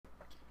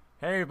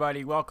Hey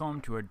everybody, welcome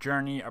to a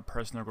Journey of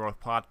Personal Growth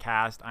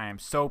podcast. I am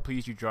so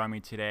pleased you joined me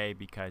today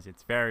because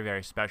it's very,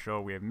 very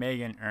special. We have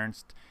Megan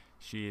Ernst.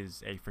 She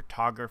is a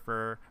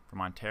photographer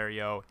from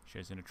Ontario. She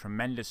has a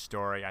tremendous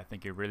story. I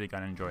think you're really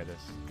going to enjoy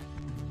this.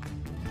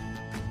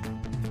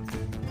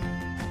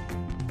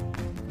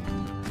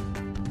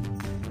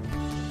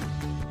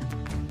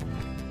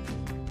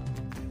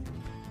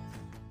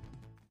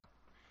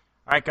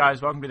 All right, guys,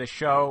 welcome to the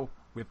show.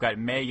 We've got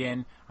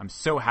Megan. I'm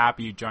so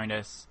happy you joined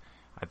us.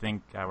 I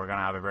think we're going to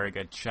have a very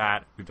good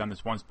chat. We've done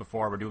this once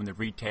before. We're doing the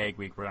retake.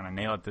 We're going to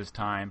nail it this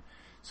time.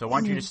 So why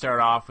don't you just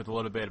start off with a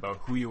little bit about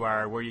who you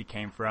are, where you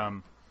came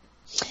from.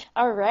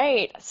 All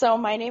right. So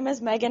my name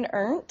is Megan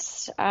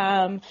Ernst.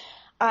 I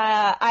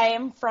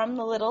am from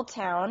the little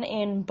town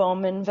in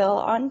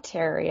Bowmanville,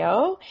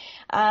 Ontario.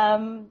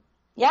 I'm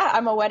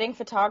a wedding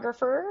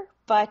photographer,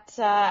 but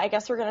I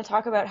guess we're going to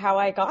talk about how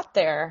I got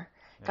there.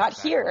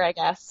 Exactly. Here, I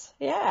guess.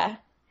 Yeah.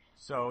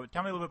 So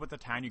tell me a little bit about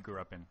the town you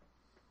grew up in.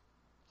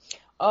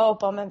 Oh,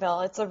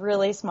 Bowmanville. It's a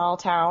really small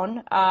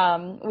town.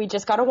 We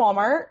just got a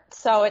Walmart,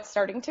 so it's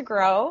starting to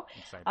grow.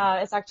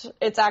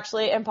 It's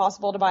actually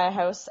impossible to buy a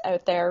house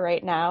out there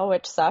right now,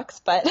 which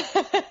sucks, but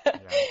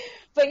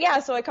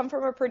so I come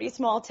from a pretty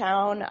small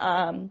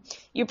town.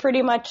 You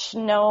pretty much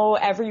know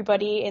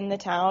everybody in the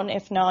town.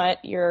 If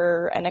not,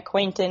 you're an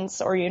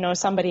acquaintance or you know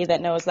somebody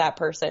that knows that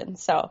person.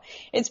 So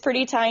it's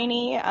pretty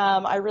tiny.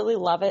 I really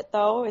love it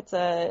though. It's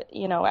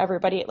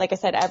everybody, like I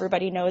said,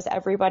 everybody knows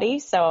everybody.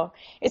 So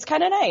it's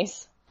kind of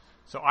nice.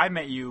 So I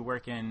met you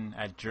working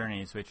at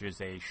Journeys, which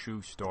is a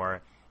shoe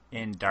store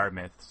in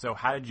Dartmouth. So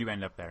how did you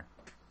end up there?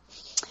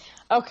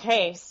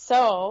 Okay,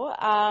 so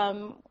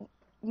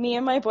me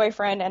and my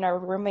boyfriend and our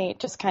roommate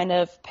just kind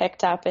of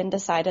picked up and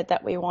decided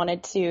that we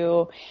wanted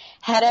to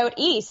head out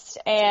east.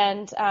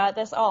 And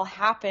this all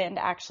happened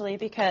actually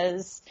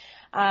because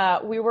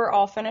we were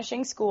all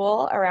finishing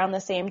school around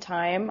the same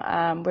time.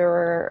 We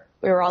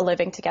were all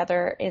living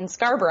together in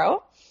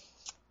Scarborough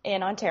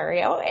in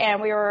Ontario,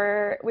 and we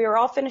were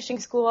all finishing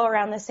school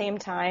around the same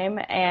time.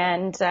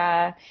 And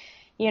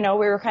we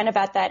were kind of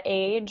at that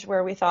age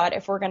where we thought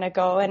if we're going to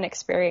go and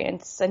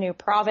experience a new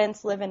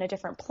province, live in a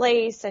different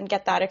place and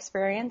get that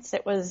experience,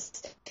 it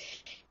was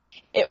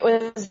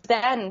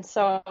then.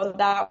 So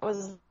that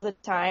was the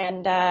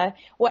time. And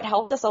what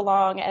helped us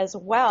along as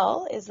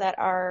well is that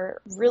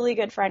our really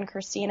good friend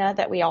Christina,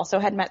 that we also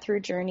had met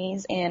through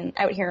Journeys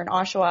out here in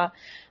Oshawa,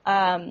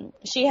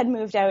 she had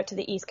moved out to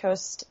the East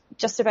Coast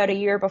just about a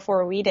year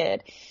before we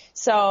did.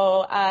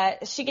 So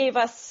she gave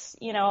us,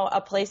 a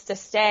place to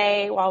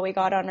stay while we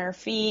got on our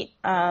feet.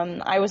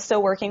 I was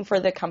still working for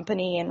the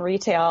company in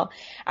retail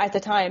at the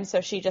time,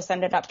 so she just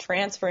ended up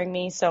transferring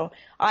me. So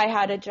I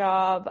had a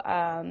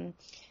job.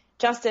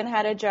 Justin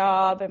had a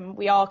job, and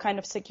we all kind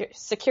of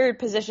secured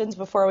positions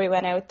before we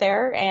went out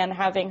there, and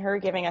having her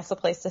giving us a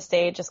place to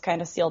stay just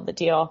kind of sealed the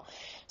deal.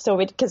 So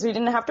because we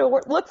didn't have to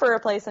look for a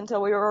place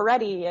until we were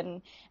ready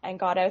and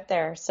got out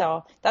there.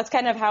 So that's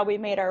kind of how we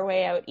made our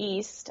way out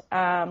east.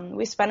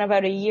 We spent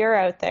about a year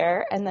out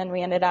there, and then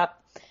we ended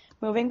up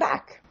moving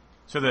back.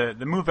 So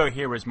the move out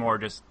here was more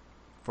just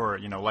for,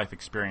 life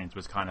experience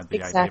was kind of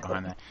the idea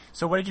behind that.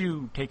 So what did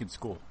you take in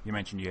school? You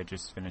mentioned you had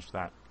just finished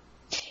that.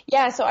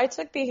 Yeah, so I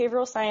took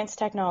behavioral science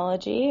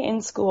technology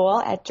in school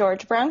at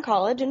George Brown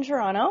College in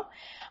Toronto.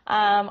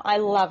 I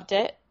loved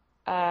it.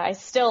 I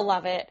still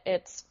love it.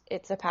 It's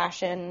a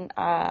passion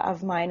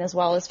of mine as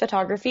well as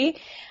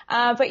photography.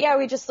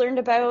 We just learned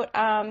about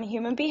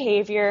human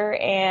behavior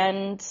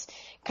and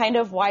kind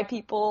of why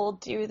people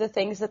do the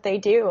things that they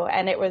do.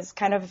 And it was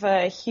kind of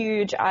a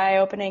huge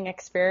eye-opening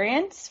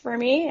experience for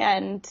me.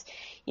 And,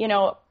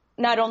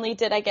 not only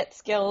did I get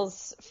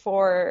skills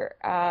for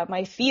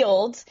my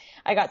field,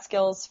 I got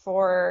skills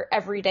for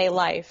everyday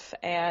life.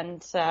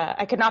 And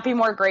I could not be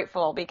more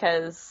grateful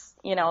because,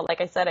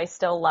 like I said, I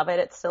still love it.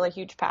 It's still a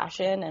huge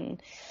passion.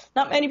 And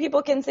not many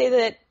people can say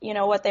that,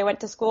 what they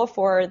went to school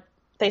for,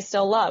 they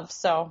still love.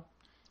 So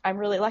I'm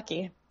really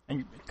lucky.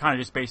 And kind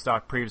of just based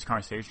off previous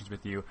conversations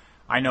with you,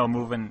 I know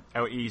moving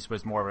out east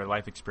was more of a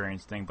life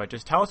experience thing. But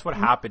just tell us what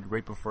happened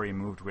right before you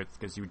moved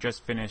because you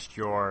just finished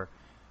your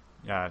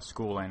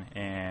schooling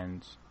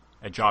and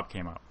a job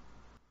came up.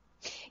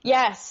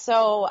 Yes,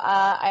 so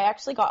I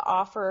actually got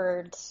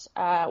offered,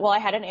 I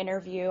had an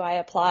interview. I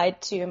applied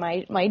to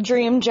my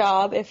dream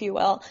job, if you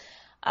will.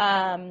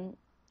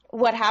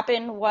 What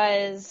happened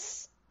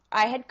was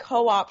I had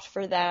co-opted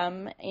for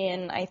them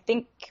in, I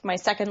think, my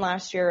second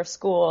last year of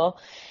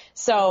school.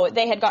 So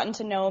they had gotten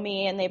to know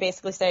me, and they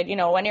basically said,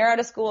 when you're out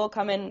of school,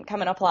 come and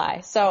apply.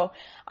 So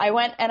I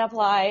went and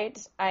applied.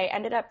 I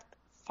ended up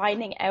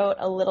finding out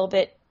a little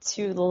bit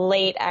too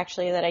late,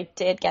 actually, that I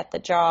did get the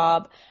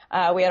job.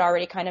 We had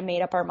already kind of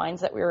made up our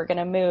minds that we were going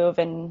to move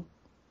and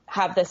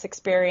have this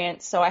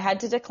experience. So I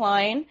had to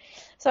decline.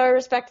 So I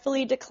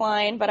respectfully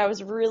declined, but I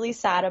was really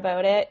sad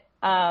about it.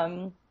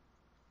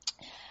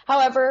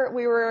 However,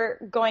 we were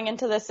going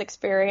into this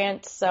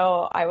experience,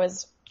 so I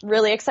was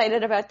really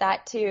excited about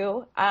that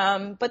too.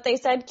 But they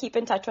said keep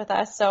in touch with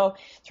us. So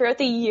throughout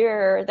the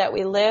year that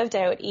we lived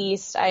out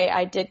east,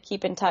 I did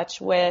keep in touch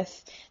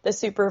with the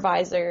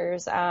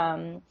supervisors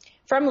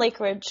from Lake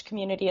Ridge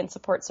Community and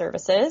Support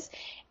Services.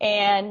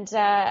 And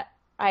I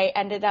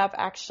ended up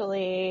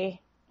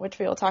actually, which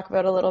we will talk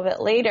about a little bit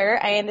later,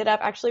 I ended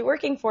up actually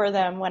working for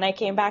them when I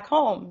came back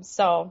home.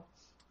 So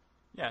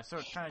yeah, so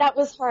it kind of... that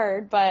was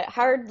hard, but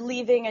hard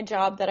leaving a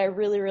job that I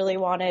really, really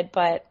wanted,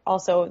 but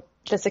also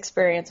this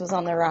experience was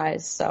on the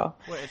rise. So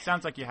well, it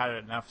sounds like you had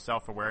enough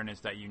self-awareness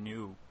that you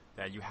knew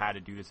that you had to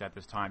do this at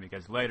this time,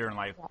 because later in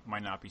life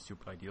might not be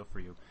super ideal for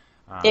you.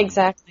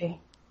 Exactly.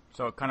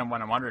 So kind of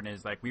what I'm wondering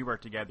is, like, we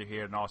worked together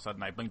here, and all of a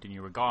sudden I blinked and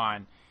you were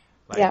gone.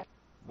 Like, yeah.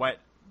 What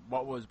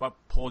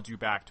pulled you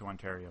back to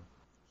Ontario?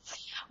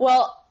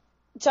 Well,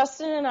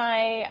 Justin and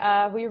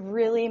I, we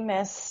really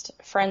missed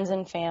friends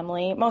and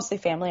family, mostly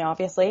family,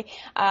 obviously.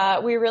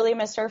 We really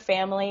missed our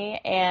family,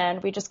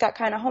 and we just got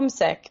kind of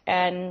homesick.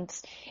 And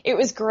it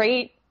was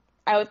great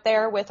out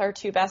there with our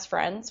two best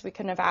friends. We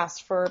couldn't have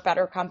asked for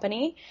better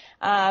company.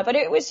 But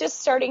it was just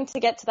starting to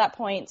get to that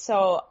point.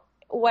 So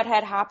what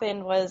had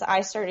happened was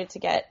I started to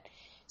get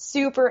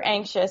super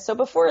anxious. So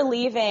before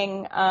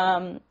leaving,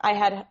 I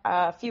had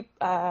a few,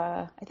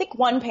 I think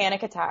one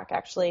panic attack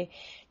actually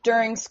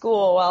during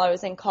school while I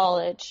was in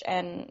college.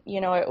 And,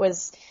 you know, it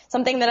was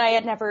something that I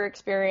had never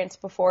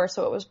experienced before.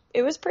 So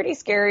it was pretty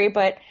scary,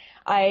 but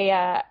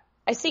I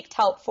seeked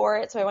help for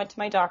it. So I went to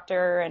my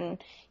doctor,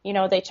 and, you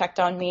know, they checked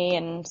on me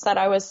and said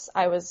I was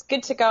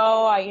good to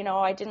go.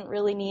 I didn't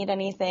really need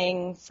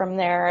anything from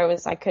there.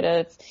 I could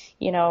have,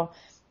 you know,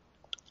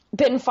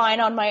 been fine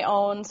on my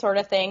own, sort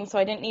of thing. So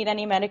I didn't need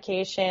any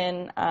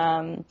medication.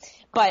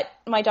 But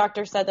my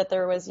doctor said that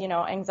there was, you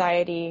know,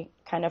 anxiety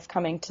kind of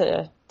coming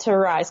to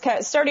rise, kind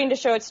of starting to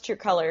show its true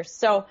colors.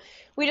 So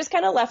we just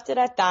kind of left it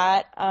at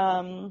that.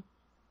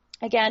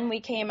 Again,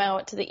 we came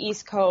out to the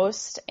East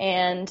Coast,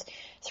 and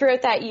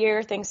throughout that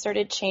year, things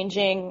started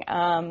changing,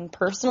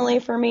 personally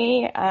for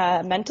me,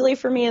 mentally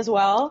for me as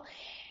well.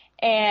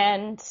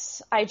 And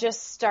I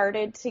just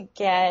started to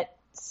get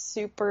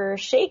super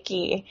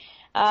shaky.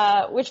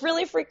 Which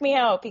really freaked me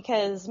out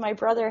because my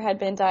brother had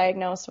been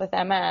diagnosed with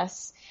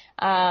MS,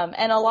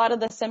 and a lot of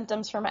the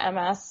symptoms from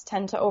MS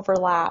tend to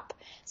overlap.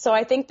 So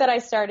I think that I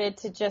started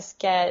to just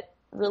get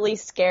really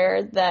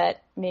scared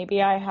that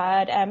maybe I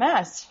had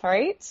MS,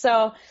 right?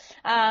 So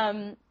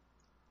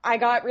I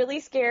got really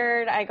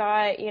scared.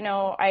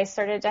 I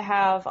started to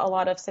have a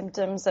lot of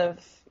symptoms of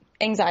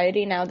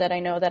anxiety now that I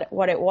know that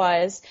what it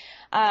was.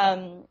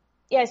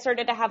 I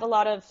started to have a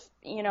lot of,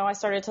 I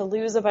started to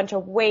lose a bunch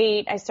of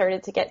weight. I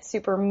started to get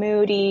super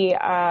moody.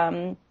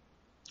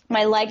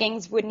 My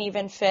leggings wouldn't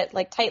even fit,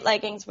 like tight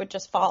leggings would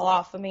just fall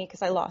off of me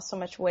because I lost so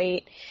much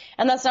weight.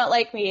 And that's not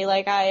like me.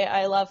 Like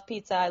I love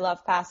pizza. I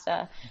love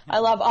pasta. I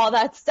love all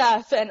that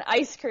stuff and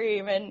ice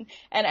cream and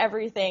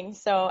everything.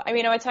 So, I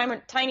mean, I'm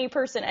a tiny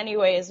person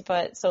anyways,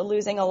 but so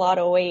losing a lot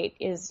of weight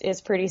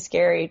is pretty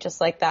scary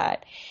just like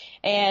that.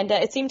 And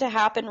it seemed to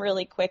happen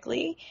really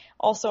quickly.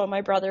 Also,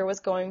 my brother was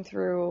going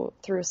through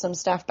some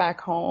stuff back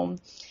home,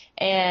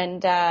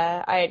 and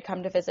I had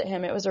come to visit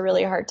him. It was a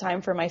really hard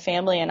time for my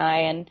family and I,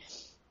 and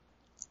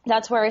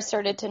that's where I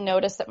started to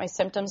notice that my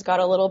symptoms got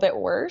a little bit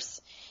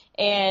worse.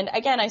 And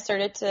again, I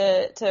started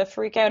to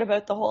freak out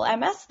about the whole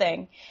MS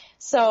thing.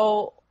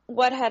 So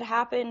what had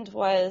happened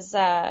was,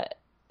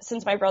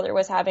 since my brother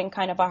was having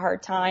kind of a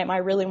hard time, I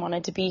really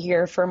wanted to be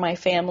here for my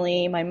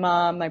family, my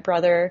mom, my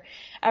brother,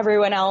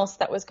 everyone else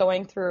that was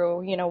going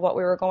through, what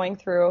we were going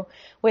through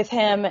with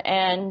him.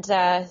 And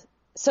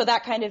so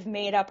that kind of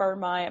made up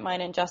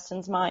mine and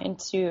Justin's mind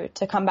to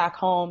come back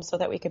home so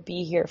that we could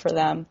be here for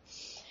them.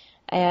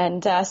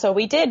 And so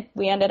we did.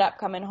 We ended up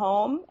coming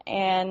home,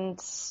 and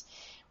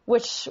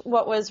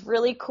what was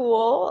really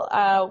cool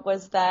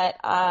was that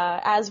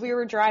as we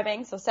were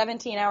driving, so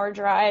 17-hour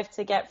drive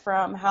to get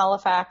from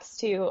Halifax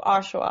to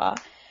Oshawa,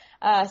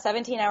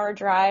 17-hour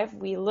drive,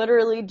 we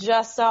literally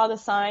just saw the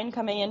sign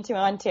coming into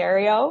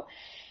Ontario,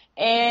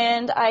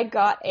 and I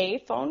got a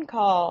phone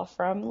call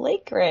from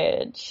Lake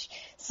Ridge.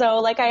 So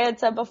like I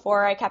had said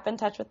before, I kept in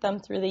touch with them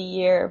through the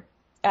year,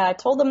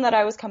 told them that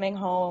I was coming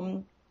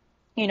home,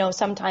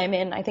 sometime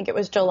in, I think it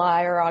was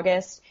July or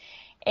August.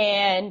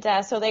 And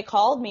so they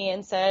called me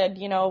and said,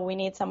 we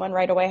need someone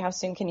right away. How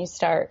soon can you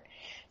start?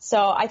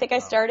 So I think I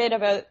started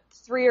about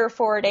 3 or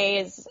 4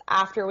 days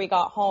after we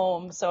got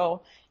home.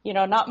 So,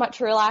 not much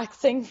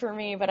relaxing for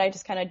me, but I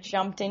just kind of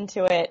jumped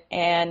into it,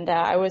 and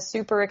I was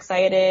super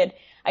excited.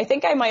 I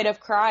think I might have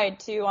cried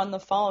too on the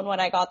phone when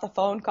I got the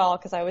phone call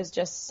because I was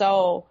just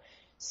so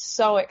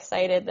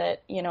excited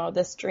that,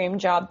 this dream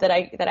job that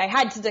I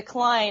had to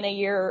decline a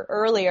year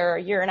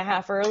and a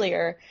half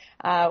earlier,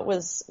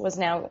 was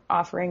now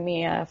offering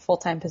me a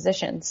full-time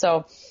position.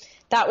 So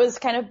that was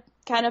kind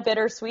of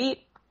bittersweet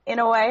in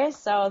a way.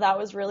 So that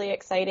was really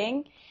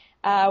exciting.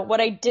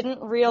 What I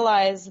didn't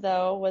realize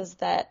though was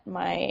that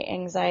my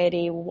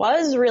anxiety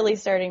was really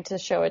starting to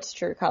show its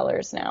true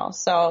colors now.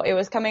 So it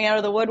was coming out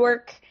of the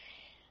woodwork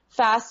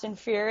fast and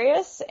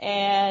furious,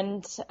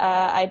 and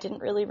I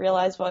didn't really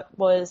realize what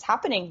was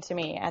happening to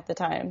me at the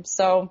time.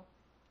 So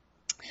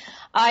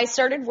I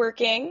started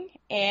working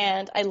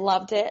and I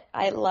loved it.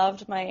 I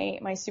loved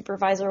my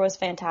supervisor was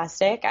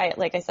fantastic.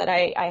 Like I said,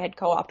 I had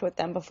co-opted with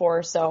them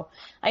before, so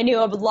I knew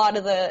a lot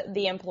of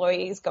the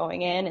employees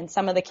going in and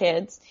some of the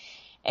kids.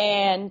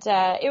 And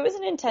it was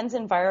an intense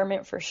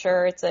environment for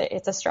sure. It's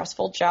a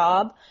stressful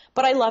job,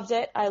 but I loved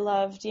it. I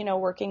loved,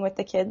 working with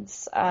the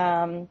kids.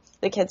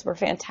 The kids were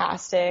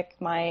fantastic.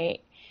 My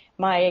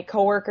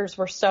coworkers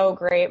were so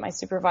great. My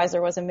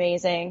supervisor was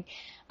amazing.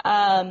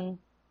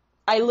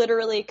 I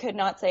literally could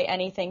not say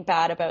anything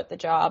bad about the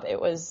job. It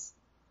was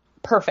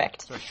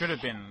perfect. So it should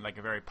have been like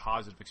a very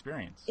positive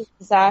experience.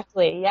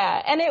 Exactly,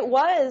 yeah. And it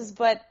was,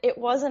 but it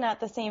wasn't at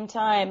the same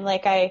time.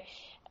 Like I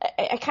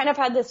kind of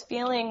had this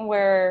feeling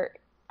where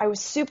I was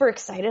super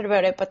excited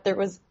about it, but there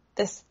was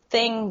this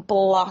thing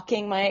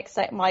blocking my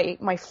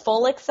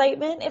full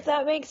excitement, if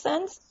that makes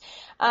sense.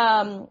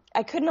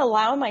 I couldn't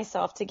allow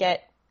myself to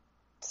get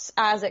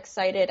as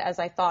excited as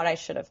I thought I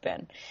should have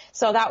been.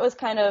 So that was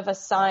kind of a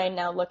sign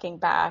now looking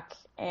back.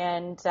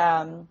 And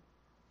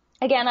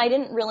again, I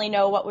didn't really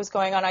know what was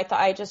going on.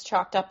 I just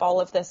chalked up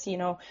all of this,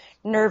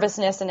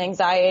 nervousness and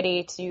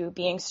anxiety to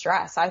being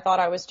stressed. I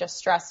thought I was just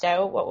stressed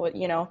out.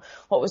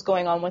 What was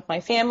going on with my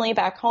family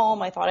back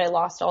home. I thought I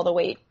lost all the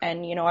weight,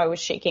 and I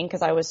was shaking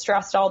because I was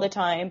stressed all the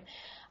time.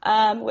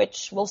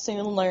 Which we'll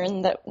soon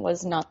learn that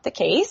was not the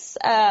case.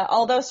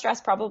 Although stress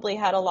probably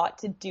had a lot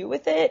to do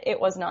with it, it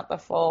was not the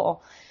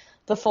full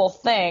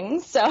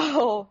thing.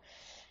 So,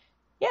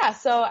 yeah.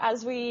 So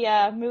as we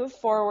move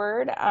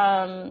forward,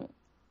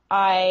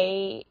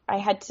 I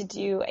had to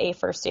do a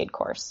first aid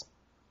course,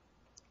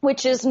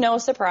 which is no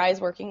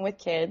surprise working with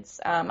kids.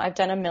 I've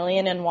done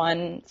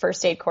 1,000,001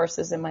 first aid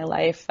courses in my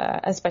life,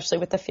 especially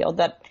with the field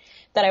that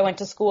I went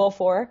to school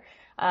for.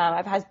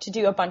 I've had to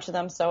do a bunch of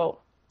them, so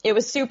it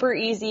was super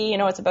easy.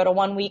 It's about a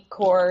 1-week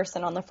course,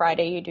 and on the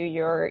Friday you do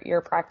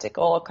your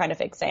practical kind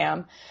of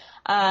exam.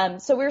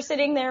 So we were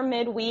sitting there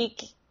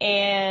midweek,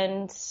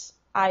 and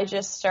I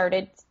just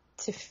started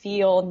to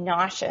feel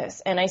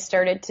nauseous, and I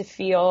started to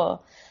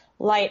feel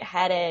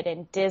lightheaded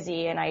and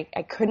dizzy, and I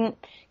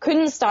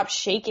couldn't stop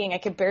shaking. I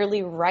could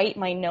barely write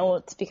my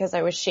notes because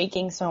I was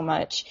shaking so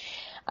much.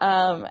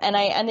 And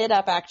I ended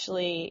up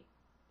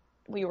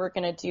we were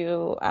going to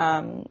do,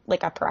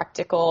 like a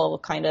practical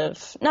kind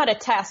of, not a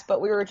test,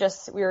 but we were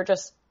just,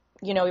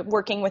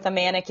 working with a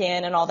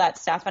mannequin and all that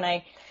stuff. And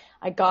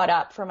I got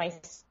up from my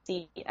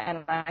seat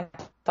and I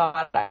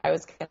thought I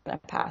was going to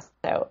pass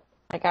out.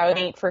 Like I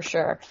was for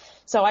sure.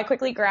 So I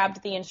quickly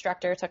grabbed the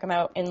instructor, took him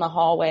out in the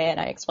hallway, and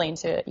I explained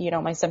to,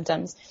 my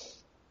symptoms.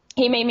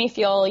 He made me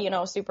feel,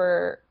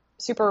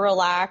 super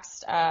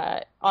relaxed.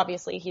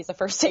 Obviously he's a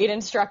first aid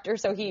instructor,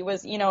 so he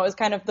was, it was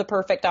kind of the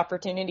perfect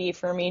opportunity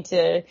for me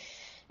to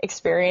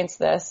experience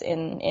this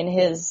in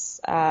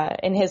his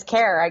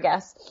care, I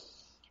guess.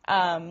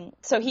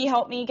 So he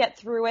helped me get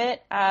through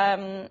it.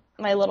 My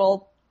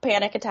little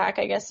panic attack,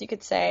 I guess you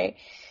could say.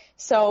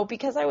 So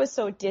because I was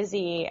so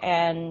dizzy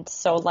and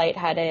so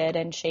lightheaded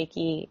and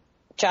shaky,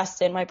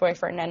 Justin, my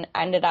boyfriend,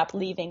 ended up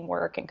leaving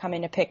work and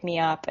coming to pick me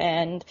up,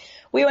 and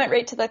we went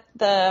right to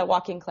the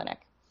walk-in clinic.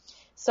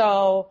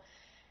 So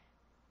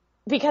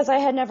because I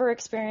had never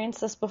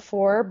experienced this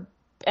before,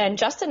 and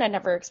Justin had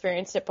never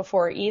experienced it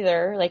before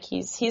either, like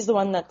he's the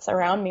one that's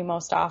around me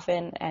most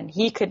often, and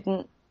he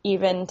couldn't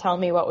even tell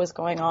me what was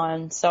going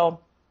on. So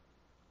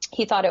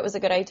he thought it was a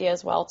good idea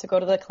as well to go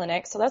to the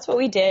clinic. So that's what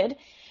we did.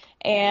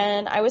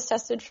 And I was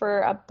tested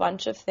for a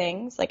bunch of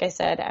things. Like I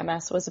said,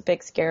 MS was a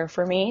big scare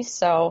for me,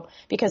 so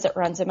because it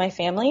runs in my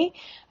family.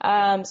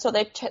 So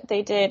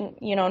they did,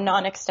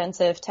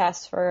 non-extensive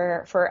tests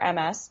for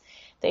MS.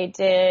 They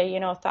did,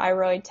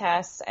 thyroid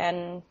tests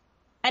and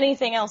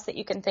anything else that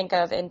you can think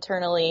of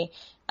internally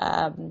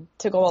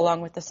to go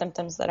along with the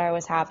symptoms that I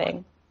was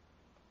having.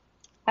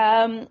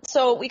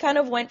 So we kind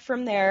of went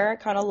from there,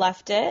 kind of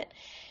left it.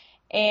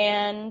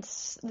 And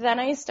then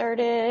I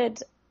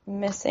started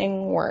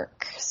missing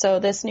work. So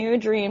this new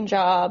dream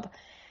job,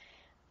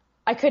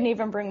 I couldn't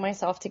even bring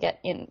myself to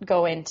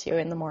go into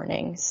in the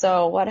morning.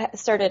 So what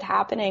started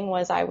happening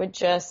was I would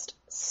just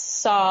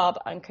sob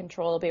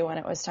uncontrollably when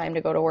it was time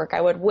to go to work.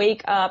 I would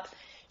wake up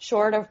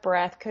short of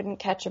breath, couldn't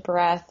catch a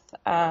breath,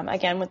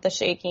 again with the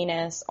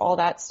shakiness, all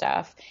that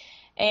stuff.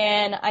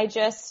 And I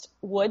just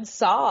would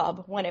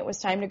sob when it was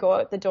time to go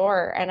out the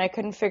door, and I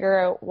couldn't figure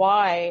out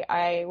why.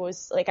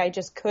 I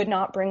just could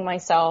not bring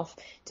myself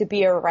to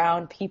be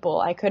around people.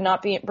 I could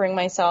not bring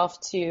myself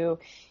to,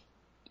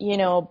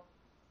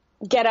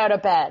 get out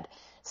of bed.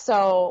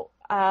 So,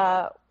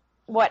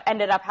 what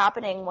ended up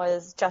happening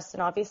was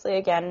Justin obviously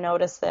again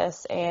noticed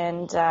this,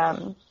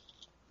 and,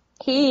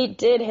 he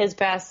did his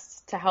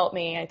best to help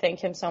me. I thank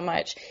him so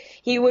much.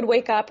 He would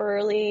wake up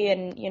early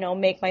and,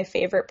 make my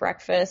favorite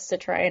breakfast to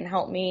try and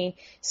help me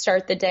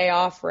start the day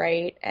off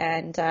right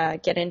and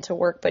get into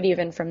work. But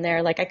even from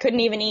there, I couldn't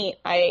even eat.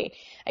 I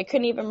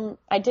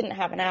didn't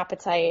have an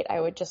appetite.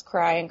 I would just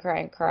cry and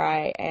cry and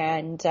cry.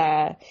 And,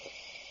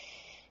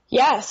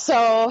 Yeah,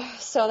 so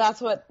that's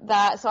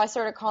so I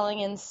started calling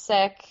in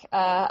sick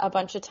a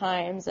bunch of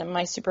times, and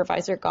my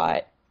supervisor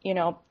got,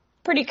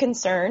 pretty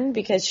concerned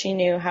because she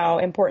knew how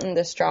important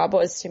this job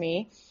was to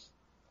me.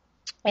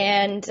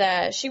 And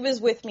she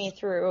was with me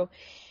through,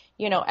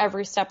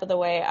 every step of the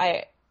way.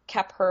 I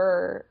kept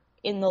her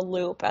in the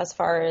loop as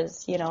far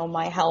as,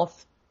 my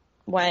health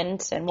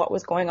went and what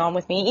was going on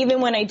with me.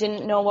 Even when I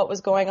didn't know what was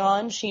going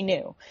on, she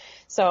knew.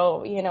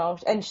 So,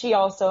 and she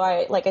also,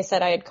 like I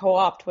said, I had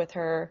co-opted with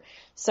her.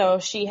 So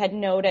she had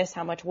noticed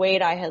how much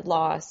weight I had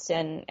lost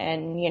and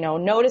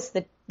noticed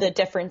the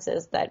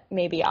differences that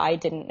maybe I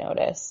didn't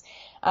notice,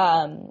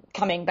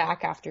 coming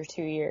back after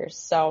 2 years.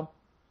 So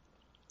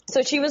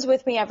she was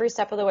with me every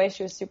step of the way.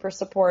 She was super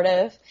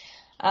supportive.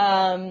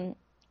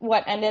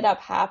 What ended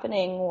up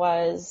happening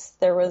was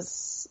there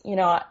was,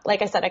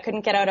 like I said, I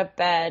couldn't get out of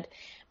bed.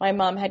 My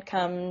mom had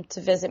come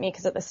to visit me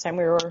because at this time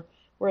we were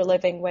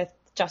living with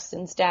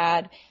Justin's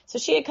dad. So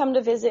she had come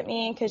to visit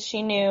me because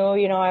she knew,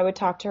 I would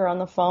talk to her on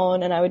the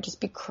phone and I would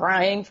just be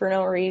crying for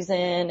no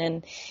reason.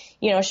 And,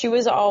 she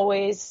was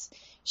always,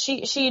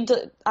 she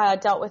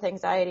dealt with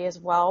anxiety as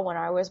well when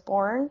I was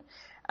born.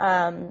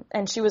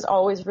 And she was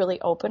always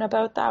really open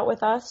about that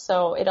with us.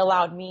 So it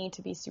allowed me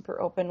to be super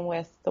open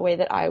with the way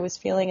that I was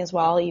feeling as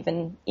well,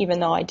 even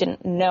though I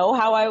didn't know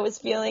how I was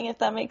feeling, if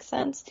that makes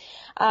sense.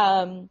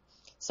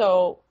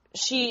 So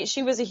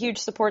she was a huge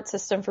support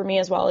system for me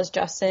as well as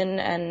Justin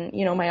and,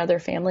 my other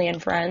family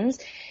and friends.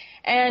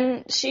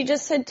 And she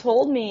just had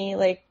told me,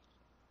 like,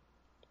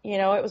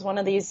 it was one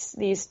of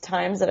these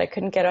times that I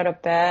couldn't get out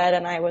of bed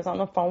and I was on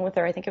the phone with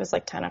her. I think it was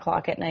like 10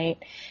 o'clock at night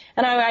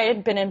and I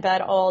had been in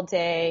bed all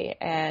day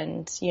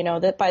and,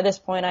 that by this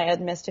point I had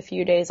missed a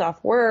few days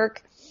off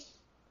work.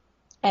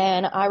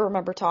 And I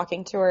remember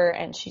talking to her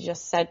and she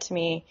just said to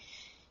me,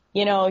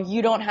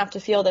 you don't have to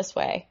feel this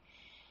way.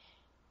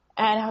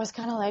 And I was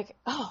kind of like,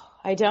 oh,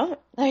 I don't.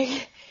 Like,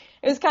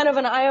 it was kind of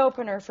an eye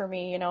opener for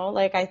me,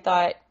 like I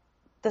thought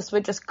this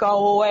would just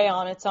go away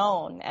on its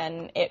own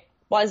and it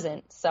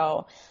wasn't.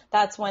 So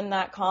that's when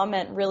that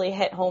comment really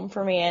hit home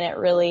for me and it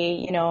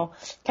really,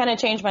 kind of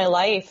changed my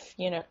life,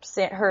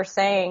 her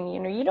saying,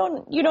 you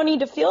don't need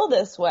to feel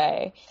this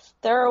way.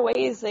 There are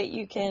ways that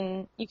you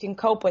can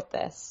cope with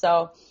this.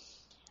 So,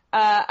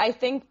 I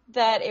think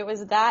that it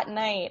was that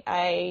night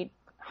I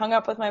hung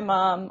up with my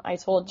mom. I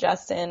told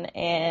Justin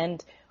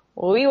and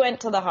we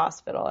went to the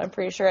hospital. I'm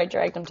pretty sure I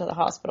dragged him to the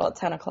hospital at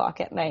 10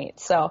 o'clock at night.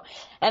 So,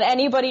 and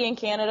anybody in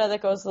Canada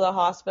that goes to the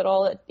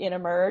hospital in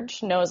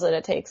Emerge knows that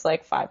it takes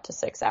like 5 to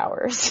 6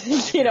 hours,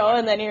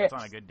 and then it's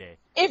on a good day.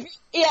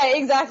 Yeah,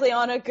 exactly.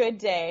 On a good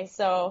day.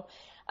 So,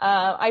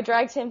 I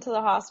dragged him to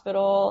the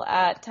hospital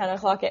at 10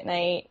 o'clock at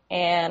night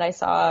and I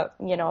saw,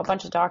 a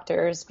bunch of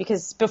doctors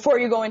because before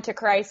you go into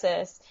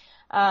crisis,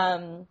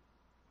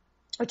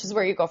 which is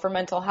where you go for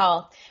mental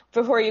health.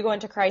 Before you go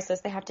into crisis,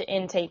 they have to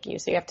intake you.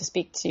 So you have to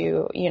speak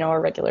to, a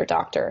regular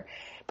doctor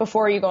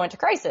before you go into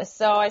crisis.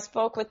 So I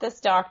spoke with this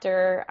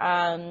doctor,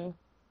 and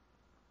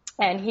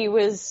he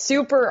was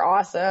super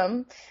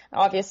awesome.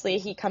 Obviously,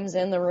 he comes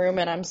in the room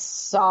and I'm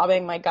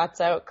sobbing my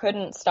guts out,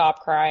 couldn't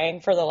stop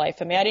crying for the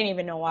life of me. I didn't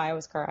even know why I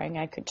was crying.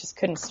 I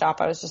couldn't stop.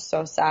 I was just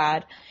so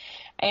sad.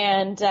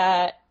 And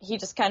he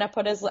just kind of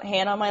put his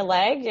hand on my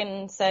leg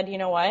and said, you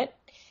know what?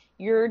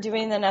 You're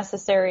doing the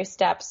necessary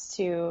steps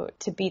to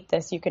beat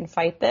this. You can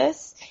fight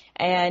this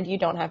and you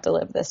don't have to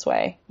live this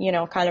way,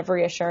 kind of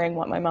reassuring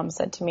what my mom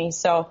said to me.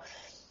 So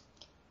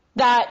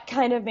that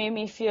kind of made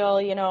me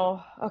feel,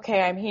 okay,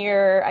 I'm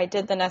here. I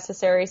did the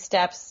necessary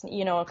steps,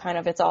 kind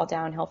of it's all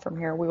downhill from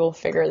here. We will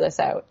figure this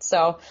out.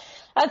 So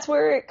that's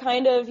where it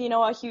kind of,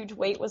 a huge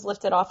weight was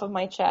lifted off of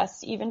my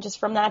chest, even just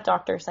from that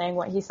doctor saying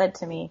what he said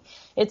to me.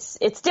 It's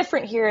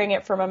different hearing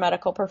it from a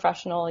medical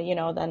professional,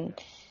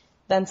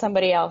 than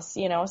somebody else,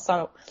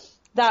 so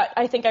that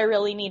I think I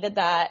really needed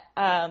that.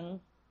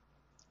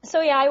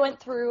 So yeah, I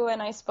went through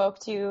and I spoke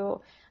to,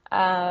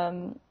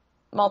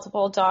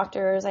 multiple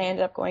doctors. I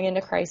ended up going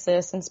into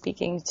crisis and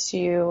speaking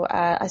to,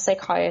 a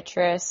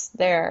psychiatrist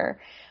there,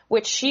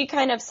 which she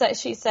kind of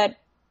said,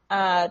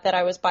 that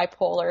I was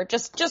bipolar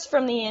just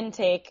from the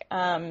intake,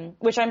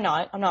 which I'm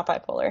not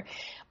bipolar,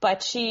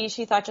 but she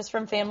thought just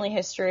from family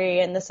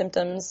history and the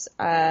symptoms.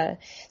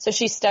 So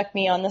she stuck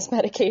me on this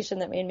medication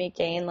that made me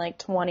gain like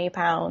 20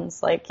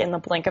 pounds, like in the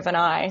blink of an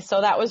eye. So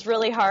that was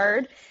really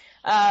hard.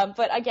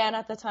 But again,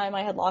 at the time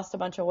I had lost a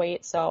bunch of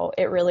weight, so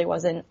it really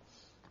wasn't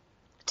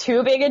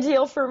too big a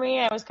deal for me.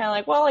 I was kind of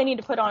like, well, I need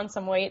to put on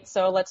some weight,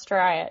 so let's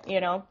try it,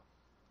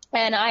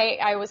 And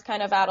I was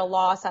kind of at a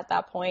loss at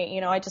that point.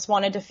 I just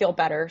wanted to feel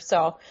better.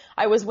 So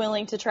I was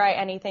willing to try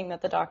anything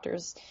that the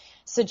doctors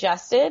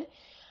suggested.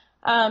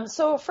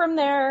 So from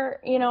there,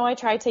 I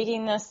tried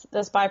taking this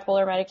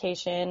bipolar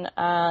medication,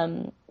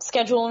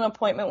 scheduled an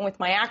appointment with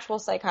my actual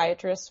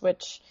psychiatrist,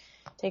 which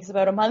takes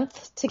about a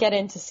month to get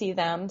in to see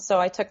them. So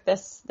I took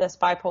this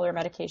bipolar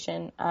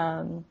medication,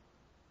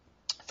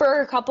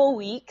 for a couple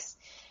weeks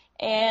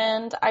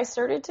and I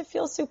started to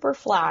feel super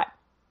flat.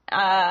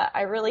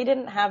 I really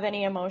didn't have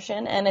any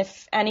emotion. And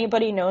if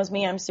anybody knows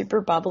me, I'm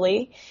super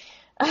bubbly.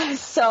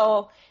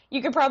 So,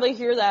 you could probably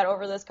hear that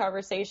over this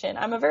conversation.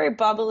 I'm a very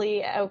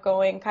bubbly,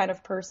 outgoing kind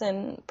of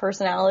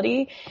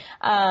personality.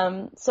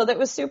 So that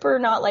was super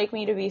not like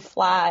me to be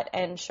flat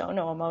and show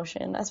no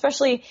emotion,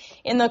 especially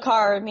in the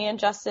car. Me and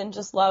Justin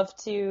just love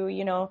to,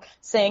 you know,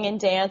 sing and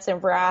dance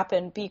and rap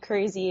and be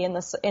crazy in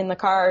the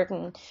car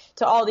and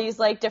to all these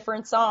like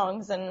different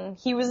songs. And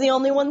he was the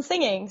only one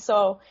singing.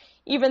 So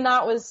even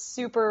that was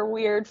super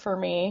weird for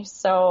me.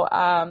 So,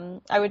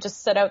 I would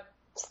just sit out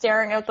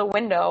staring out the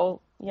window,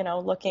 you know,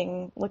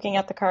 looking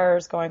at the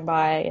cars going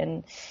by,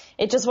 and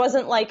it just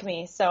wasn't like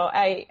me. So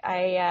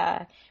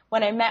I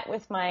when I met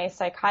with my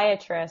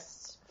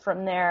psychiatrist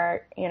from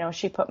there, you know,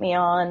 she put me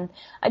on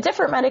a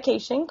different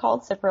medication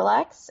called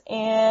Cipralex,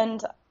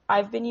 and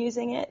I've been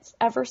using it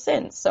ever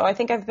since. So I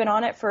think I've been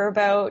on it for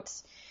about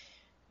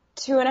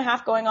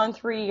 2.5 going on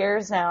 3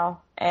 years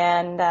now,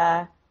 and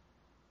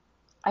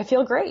I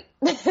feel great.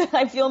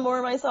 I feel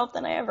more myself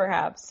than I ever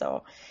have.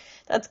 So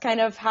that's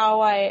kind of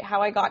how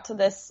I got to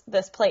this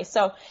place.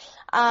 So,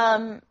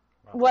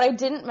 what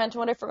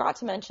I forgot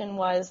to mention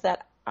was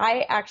that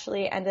I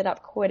actually ended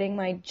up quitting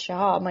my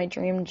job, my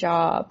dream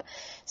job.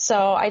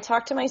 So I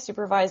talked to my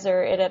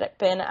supervisor. It had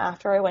been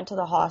after I went to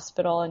the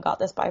hospital and got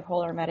this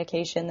bipolar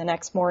medication. The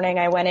next morning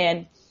I went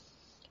in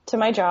to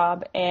my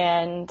job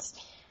and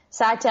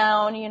sat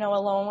down, you know,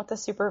 alone with the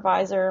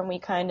supervisor, and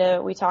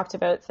we talked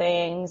about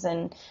things,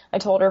 and I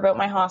told her about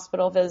my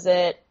hospital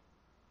visit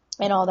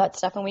and all that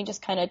stuff, and we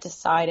just kind of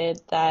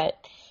decided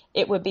that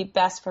it would be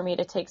best for me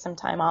to take some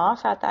time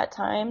off at that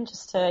time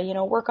just to, you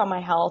know, work on my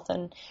health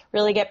and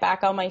really get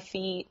back on my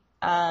feet.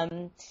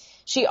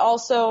 She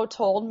also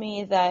told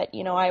me that,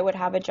 you know, I would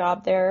have a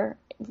job there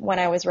when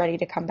I was ready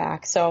to come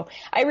back. So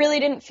I really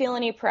didn't feel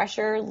any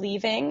pressure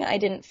leaving. I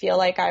didn't feel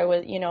like I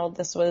was, you know,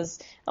 this was,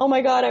 oh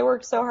my God, I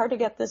worked so hard to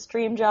get this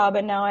dream job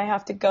and now I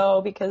have to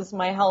go because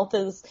my health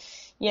is,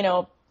 you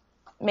know,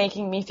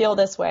 making me feel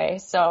this way.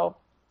 So,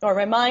 or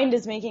my mind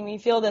is making me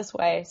feel this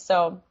way.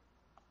 So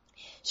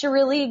she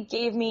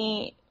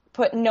really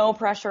put no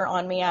pressure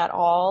on me at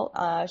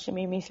all. She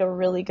made me feel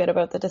really good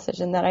about the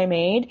decision that I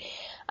made.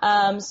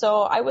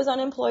 So I was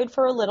unemployed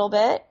for a little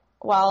bit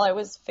while I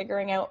was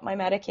figuring out my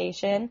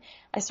medication.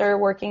 I started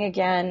working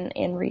again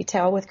in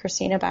retail with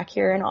Christina back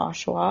here in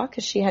Oshawa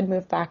because she had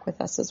moved back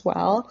with us as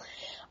well.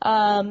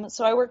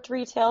 So I worked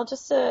retail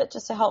just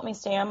to help me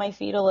stay on my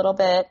feet a little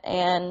bit.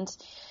 And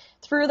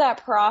through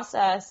that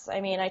process,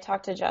 I mean, I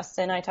talked to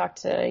Justin, I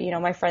talked to, you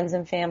know, my friends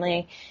and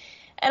family,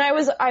 and I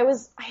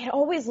had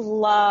always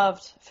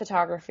loved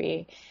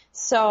photography.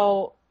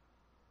 So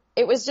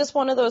it was just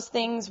one of those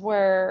things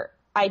where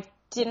I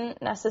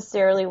didn't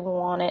necessarily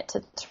want it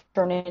to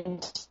turn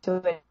into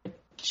a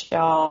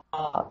job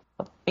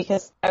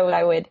because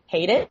I would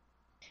hate it.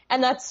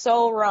 And that's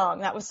so wrong.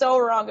 That was so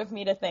wrong of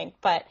me to think.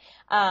 But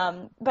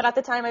at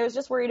the time I was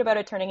just worried about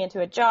it turning into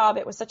a job.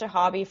 It was such a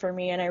hobby for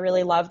me and I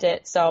really loved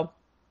it. So,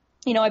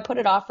 you know, I put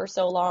it off for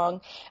so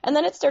long, and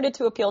then it started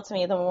to appeal to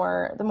me the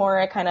more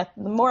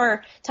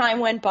time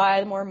went by,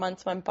 the more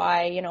months went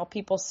by, you know,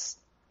 people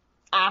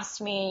asked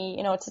me,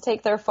 you know, to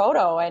take their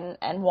photo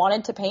and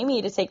wanted to pay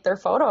me to take their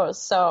photos.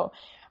 So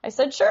I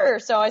said, sure.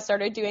 So I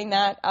started doing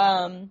that,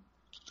 a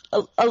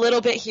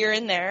little bit here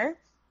and there.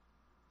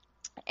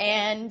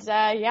 And,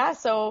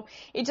 so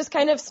it just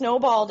kind of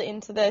snowballed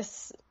into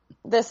this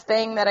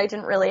thing that I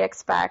didn't really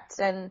expect.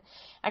 And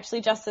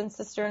actually Justin's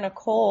sister,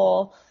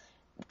 Nicole,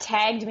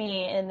 tagged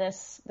me in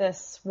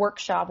this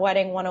workshop,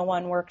 Wedding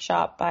 101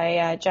 workshop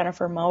by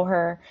Jennifer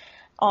Moher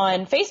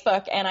on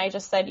Facebook, and I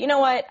just said, you know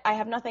what, I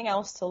have nothing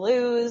else to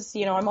lose.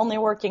 You know, I'm only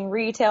working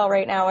retail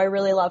right now. I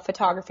really love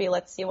photography.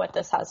 Let's see what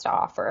this has to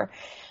offer.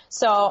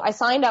 So I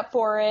signed up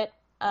for it.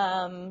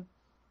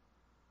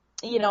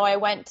 You know, I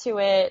went to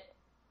it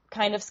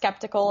kind of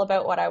skeptical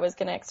about what I was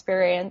going to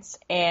experience,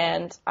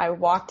 and I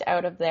walked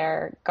out of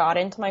there, got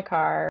into my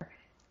car,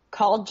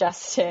 called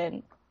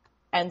Justin,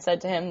 and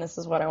said to him, this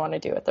is what I want to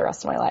do with the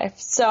rest of my life.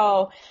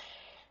 So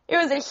it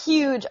was a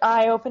huge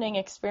eye-opening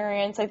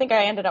experience. I think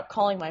I ended up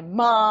calling my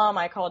mom.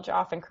 I called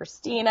Joff and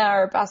Christina,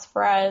 our best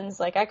friends.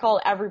 Like, I called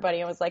everybody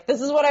and was like,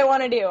 this is what I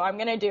want to do. I'm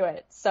going to do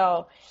it.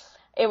 So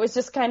it was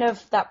just kind of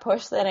that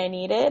push that I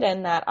needed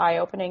and that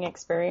eye-opening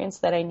experience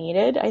that I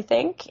needed, I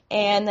think.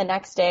 And the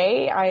next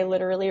day, I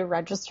literally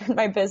registered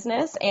my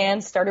business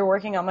and started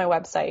working on my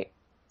website.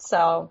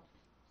 So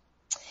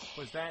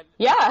was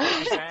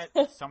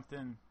that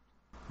something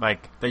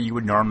like that you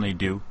would normally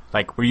do?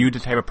 Like, were you the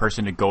type of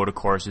person to go to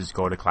courses,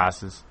 go to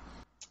classes?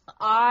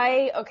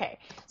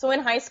 So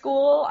in high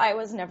school, I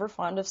was never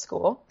fond of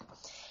school.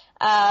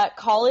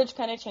 College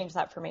kind of changed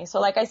that for me. So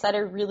like I said, I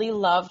really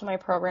loved my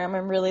program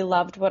and really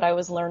loved what I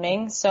was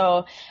learning.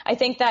 So I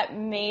think that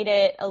made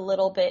it a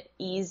little bit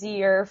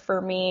easier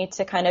for me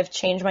to kind of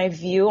change my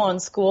view on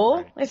school,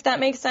 right, if that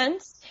makes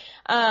sense.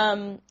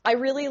 I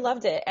really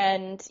loved it.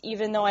 And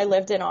even though I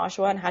lived in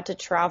Oshawa and had to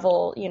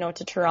travel, you know,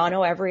 to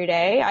Toronto every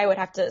day,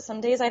 some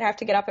days I'd have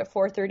to get up at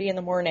 4:30 in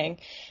the morning.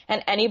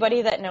 And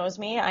anybody that knows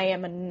me, I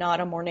am not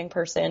a morning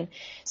person.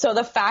 So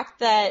the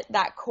fact that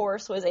that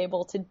course was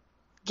able to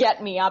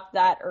get me up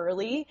that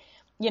early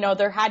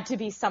there had to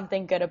be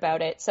something good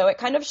about it. So it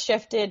kind of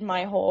shifted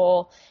my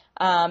whole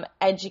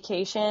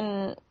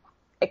educational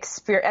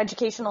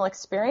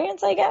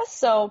experience, I guess.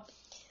 So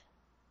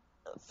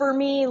for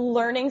me,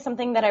 learning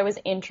something that I was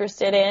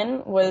interested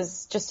in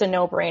was just a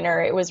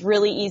no-brainer. It was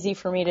really easy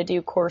for me to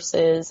do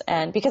courses,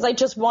 and because I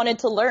just wanted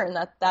to learn,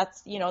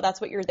 that's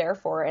what you're there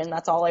for, and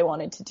that's all I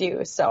wanted to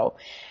do. So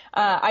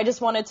I just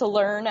wanted to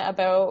learn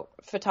about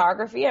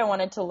photography. I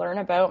wanted to learn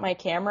about my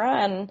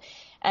camera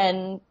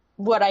and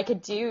what I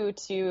could do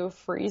to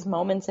freeze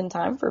moments in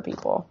time for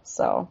people.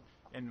 So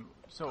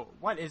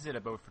what is it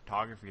about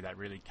photography that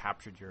really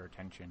captured your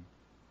attention?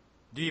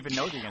 Do you even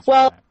know the answer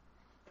well, to that?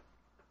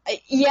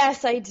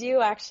 Yes, I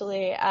do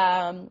actually.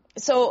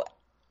 So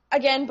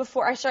again,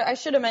 before I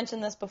should have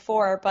mentioned this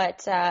before,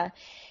 but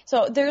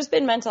so there's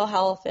been mental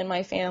health in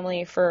my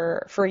family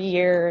for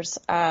years.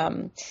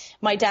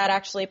 My dad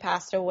actually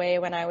passed away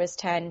when I was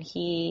 10.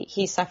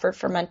 He suffered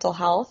from mental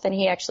health, and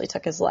he actually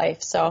took his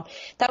life. So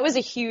that was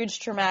a huge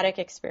traumatic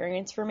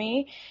experience for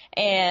me.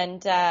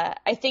 And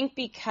I think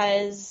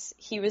because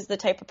he was the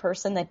type of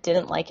person that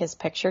didn't like his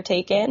picture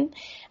taken,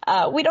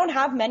 we don't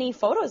have many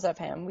photos of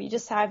him. We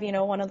just have,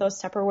 one of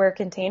those Tupperware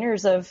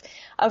containers of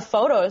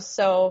photos.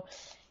 So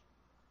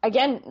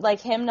again,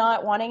 like him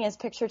not wanting his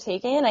picture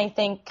taken, I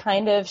think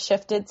kind of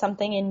shifted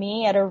something in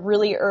me at a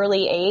really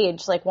early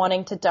age, like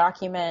wanting to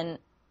document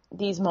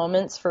these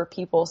moments for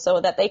people so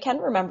that they can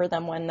remember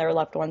them when their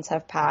loved ones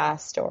have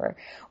passed or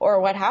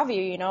what have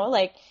you,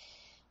 like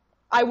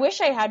I wish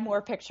I had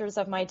more pictures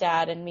of my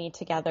dad and me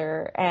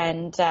together.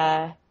 And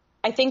I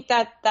think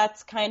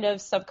that's kind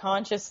of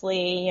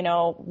subconsciously,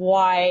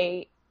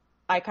 why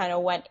I kind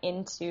of went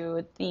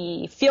into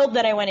the field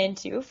that I went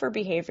into for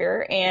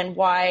behavior, and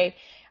why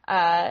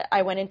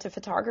I went into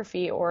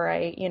photography, or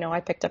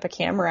I picked up a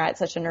camera at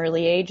such an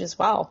early age as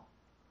well.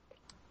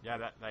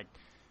 Yeah,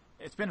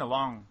 it's been a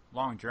long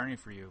journey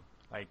for you.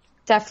 Like,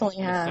 definitely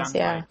it has, sounds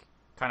yeah. like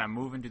kind of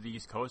moving to the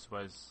East Coast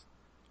was,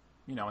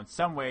 in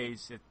some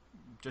ways,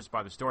 just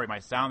by the story, it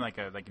might sound like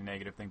a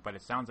negative thing, but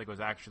it sounds like it was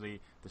actually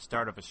the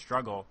start of a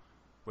struggle,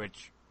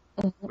 which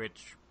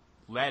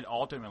led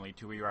ultimately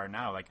to where you are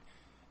now. Like,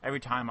 every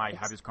time I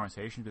have these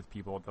conversations with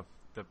people, the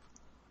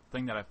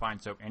thing that I find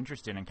so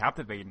interesting and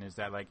captivating is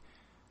that, like,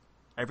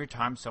 every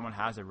time someone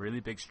has a really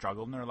big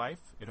struggle in their life,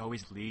 it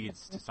always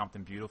leads to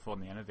something beautiful in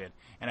the end of it.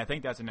 And I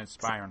think that's an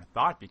inspiring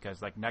thought,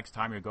 because, like, next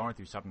time you're going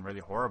through something really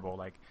horrible,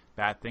 like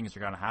bad things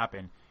are going to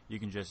happen, you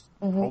can just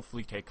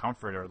hopefully take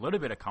comfort, or a little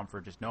bit of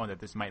comfort, just knowing that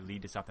this might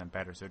lead to something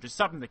better. So just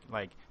something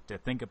to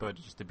think about,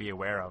 just to be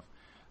aware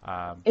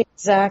of.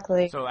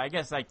 Exactly. So I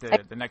guess, like,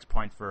 the next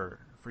point for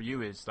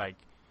you is, like,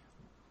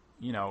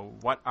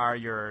 what are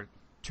your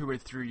 2 or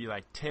 3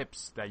 like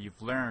tips that you've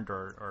learned,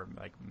 or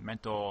like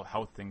mental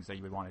health things that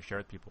you would want to share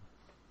with people?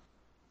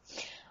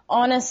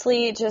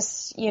 Honestly,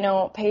 just,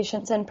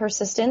 patience and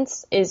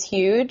persistence is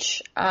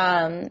huge.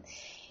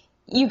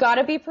 You got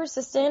to be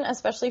persistent,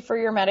 especially for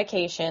your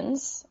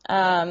medications.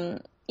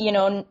 Not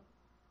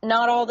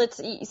all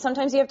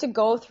sometimes you have to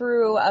go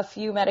through a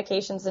few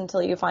medications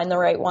until you find the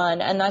right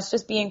one. And that's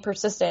just being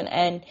persistent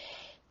and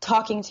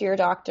talking to your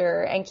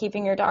doctor and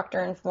keeping your doctor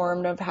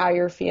informed of how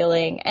you're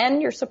feeling, and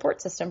your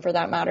support system for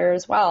that matter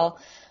as well.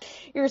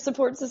 Your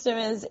support system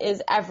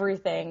is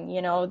everything.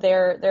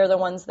 They're the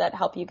ones that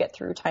help you get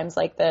through times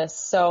like this.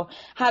 So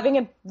having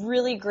a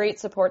really great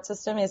support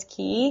system is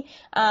key.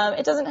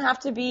 It doesn't have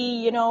to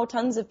be,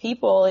 tons of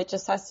people. It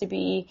just has to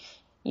be,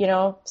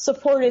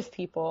 supportive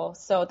people.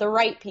 So the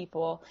right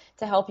people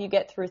to help you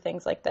get through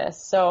things like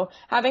this. So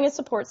having a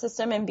support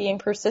system and being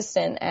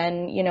persistent,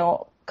 and,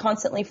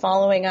 constantly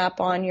following up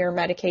on your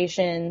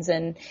medications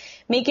and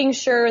making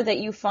sure that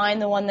you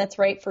find the one that's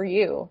right for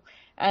you.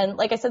 And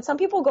like I said, some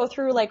people go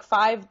through like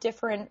 5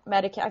 different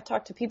I've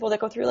talked to people that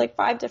go through like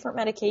 5 different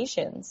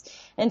medications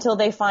until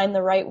they find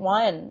the right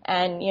one.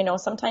 And,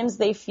 sometimes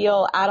they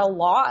feel at a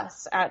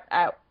loss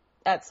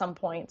at some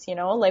points,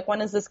 like,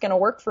 when is this going to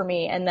work for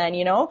me? And then,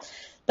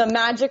 the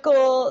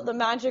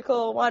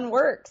magical one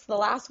works. The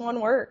last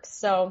one works.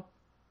 So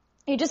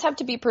you just have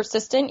to be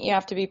persistent. You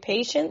have to be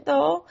patient,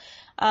 though.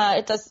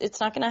 It's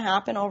not going to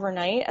happen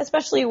overnight,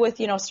 especially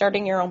with,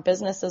 starting your own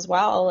business as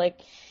well. Like,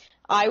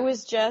 I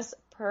was just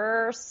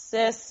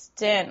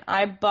persistent.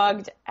 I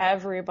bugged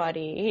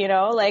everybody,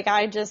 like,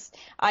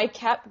 I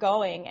kept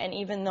going. And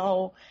even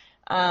though,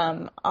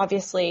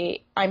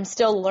 obviously I'm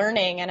still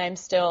learning and I'm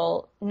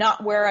still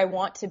not where I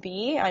want to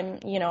be,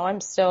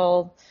 I'm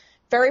still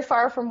very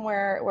far from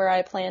where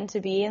I plan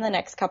to be in the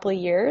next couple of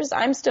years.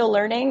 I'm still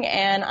learning,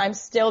 and I'm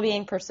still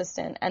being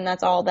persistent, and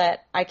that's all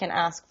that I can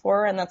ask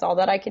for, and that's all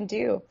that I can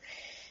do,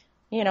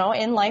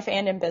 in life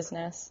and in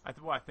business. I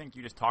think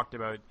you just talked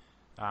about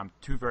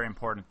 2 very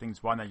important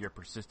things. One, that you're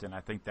persistent.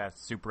 I think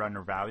that's super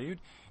undervalued.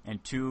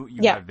 And 2,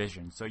 you have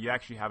vision. So you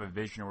actually have a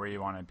vision where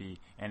you want to be.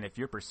 And if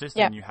you're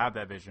persistent and you have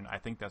that vision, I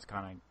think that's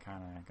kind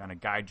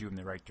of guide you in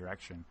the right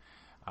direction.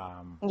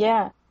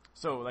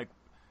 So, like,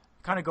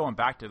 kind of going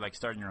back to like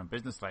starting your own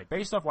business, like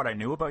based off what I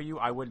knew about you,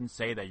 I wouldn't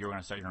say that you're going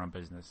to start your own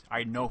business.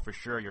 I know for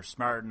sure you're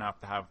smart enough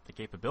to have the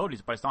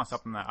capabilities, but it's not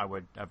something that I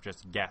would have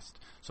just guessed.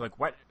 So like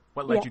what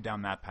led you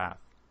down that path?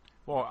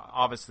 Well,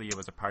 obviously it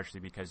was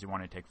partially because you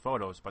wanted to take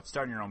photos, but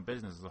starting your own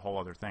business is a whole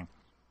other thing.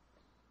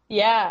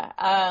 Yeah,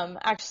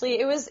 actually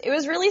it was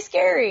really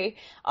scary,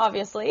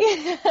 obviously.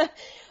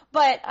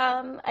 But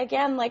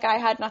again, like I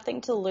had nothing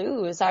to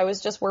lose. I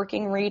was just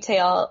working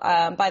retail.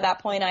 By that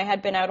point, I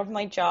had been out of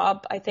my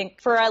job, I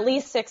think, for at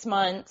least 6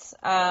 months.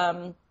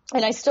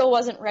 And I still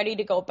wasn't ready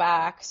to go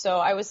back. So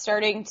I was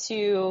starting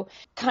to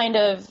kind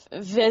of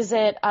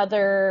visit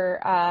other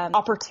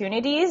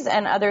opportunities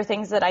and other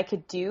things that I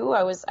could do.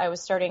 I was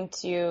starting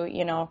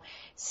to,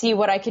 see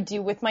what I could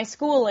do with my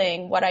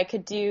schooling, what I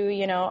could do,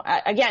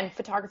 again,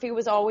 photography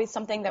was always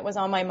something that was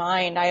on my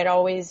mind. I had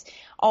always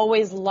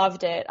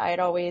loved it.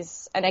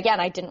 And again,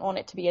 I didn't want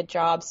it to be a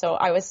job. So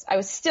I was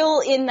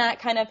still in that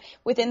kind of,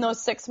 within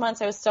those 6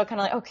 months, I was still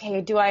kind of like,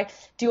 okay, do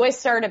I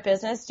start a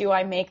business? Do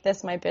I make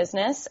this my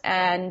business?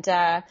 And,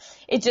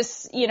 it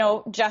just,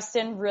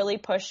 Justin really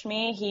pushed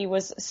me. He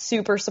was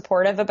super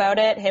supportive about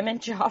it. Him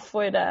and Joff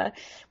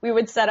we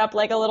would set up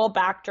like a little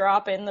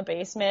backdrop in the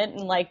basement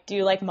and like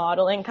do like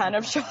modeling kind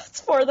of shots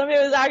for them. It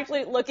was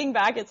actually, looking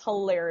back, it's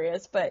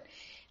hilarious, but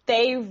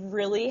they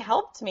really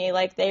helped me.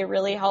 Like they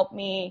really helped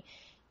me,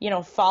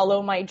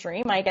 follow my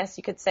dream, I guess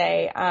you could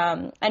say.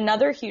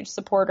 Another huge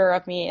supporter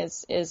of me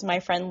is my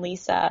friend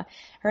Lisa.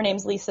 Her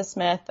name's Lisa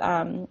Smith.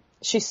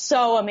 She's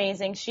so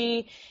amazing.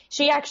 She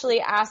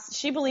actually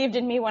she believed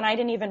in me when I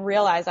didn't even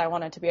realize I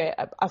wanted to be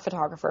a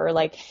photographer.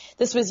 Like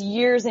this was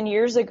years and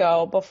years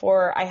ago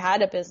before I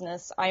had a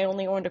business. I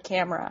only owned a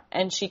camera,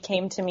 and she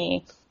came to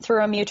me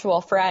through a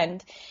mutual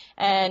friend.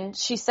 And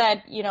she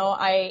said,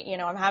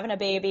 I'm having a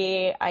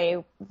baby.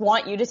 I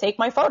want you to take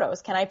my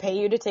photos. Can I pay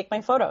you to take my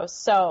photos?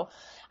 So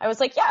I was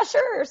like, yeah,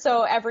 sure.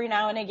 So every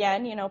now and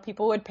again,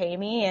 people would pay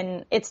me,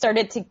 and it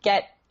started to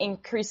get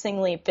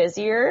increasingly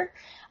busier.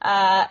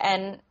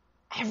 And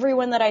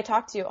everyone that I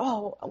talked to,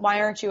 oh,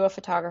 why aren't you a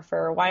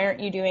photographer? Why aren't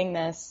you doing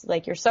this?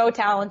 Like, you're so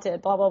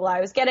talented, blah, blah, blah.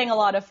 I was getting a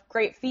lot of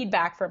great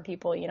feedback from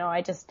people.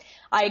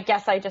 I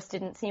guess I just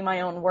didn't see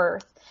my own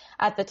worth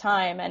at the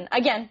time. And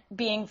again,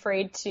 being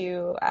afraid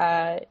to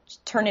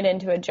turn it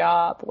into a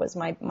job was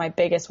my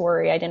biggest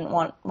worry. I didn't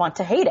want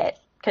to hate it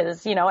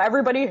because,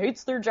 everybody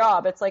hates their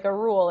job. It's like a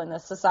rule in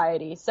this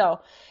society. So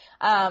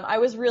I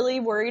was really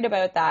worried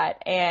about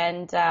that.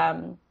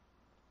 And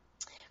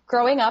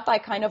growing up, I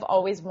kind of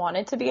always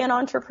wanted to be an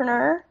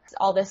entrepreneur.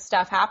 All this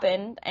stuff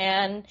happened,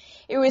 and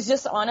it was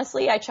just,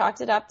 honestly, I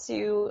chalked it up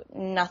to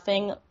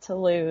nothing to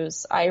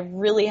lose. I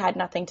really had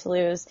nothing to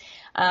lose.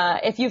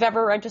 If you've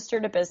ever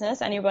registered a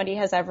business, anybody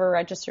has ever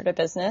registered a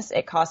business,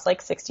 it costs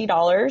like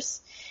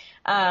 $60.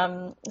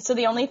 So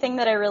the only thing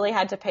that I really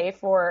had to pay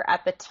for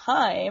at the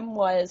time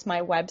was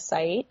my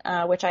website,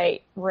 which I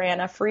ran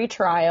a free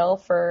trial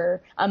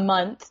for a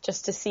month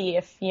just to see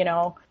if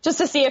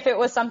it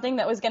was something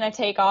that was going to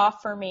take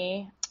off for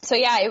me. So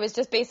yeah, it was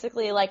just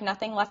basically like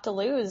nothing left to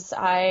lose.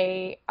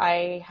 I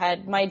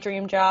had my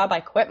dream job. I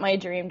quit my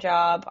dream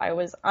job. I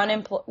was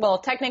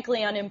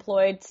technically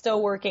unemployed,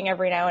 still working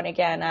every now and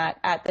again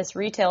at this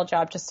retail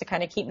job just to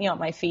kind of keep me on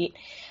my feet.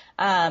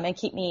 And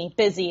keep me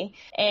busy.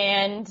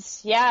 And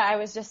yeah, I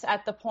was just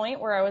at the point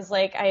where I was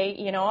like,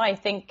 I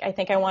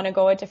think I want to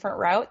go a different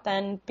route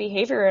than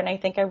behavior. And I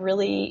think I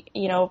really,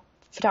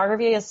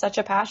 photography is such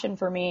a passion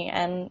for me,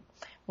 and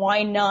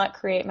why not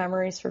create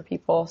memories for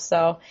people?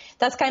 So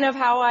that's kind of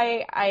how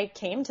I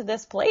came to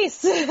this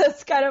place.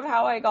 That's kind of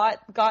how I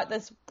got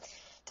this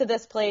to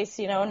this place,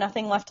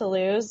 nothing left to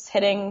lose,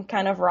 hitting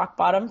kind of rock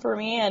bottom for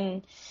me.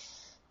 And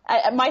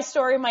my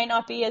story might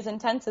not be as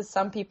intense as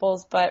some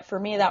people's, but for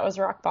me, that was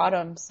rock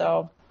bottom.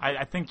 So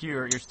I think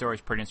your story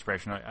is pretty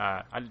inspirational.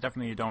 I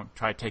definitely don't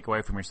try to take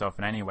away from yourself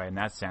in any way in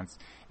that sense.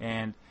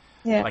 And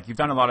like, you've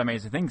done a lot of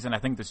amazing things, and I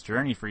think this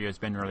journey for you has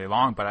been really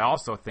long. But I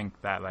also think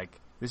that like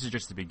this is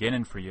just the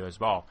beginning for you as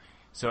well.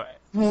 So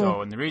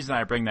and the reason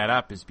I bring that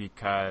up is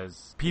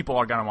because people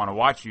are going to want to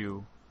watch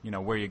you.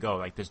 Where you go.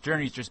 Like, this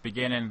journey's just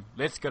beginning.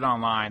 Let's get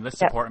online. Let's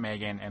support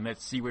Megan, and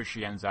let's see where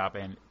she ends up.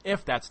 And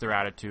if that's their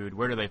attitude,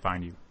 where do they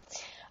find you?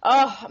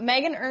 Oh,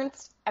 Megan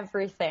Ernst,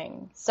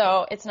 everything.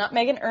 So it's not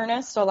Megan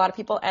Ernest. So a lot of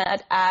people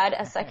add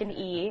a second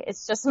E.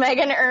 It's just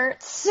Megan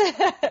Ernst.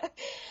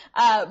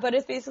 But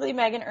it's basically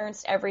Megan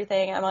Ernst,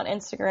 everything. I'm on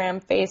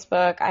Instagram,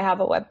 Facebook. I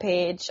have a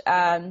webpage.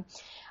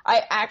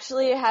 I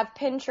actually have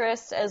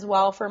Pinterest as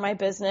well for my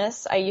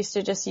business. I used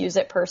to just use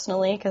it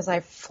personally because I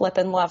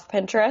flippin' love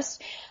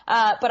Pinterest.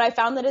 But I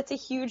found that it's a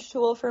huge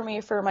tool for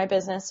me for my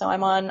business. So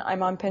I'm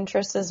on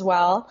Pinterest as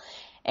well.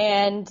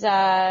 And,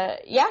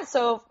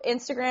 so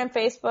Instagram,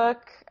 Facebook,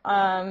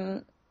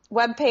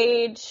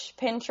 webpage,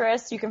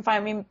 Pinterest, you can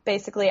find me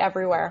basically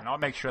everywhere. And I'll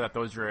make sure that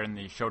those are in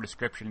the show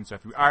description. So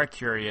if you are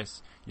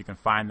curious, you can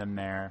find them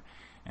there.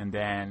 And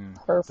then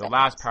the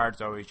last part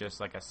is always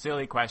just like a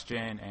silly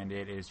question, and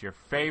it is your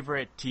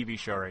favorite TV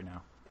show right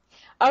now.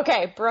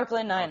 Okay,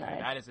 Brooklyn Nine-Nine.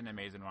 Okay, that is an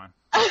amazing one.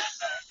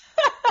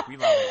 We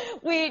love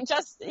it.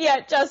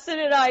 Justin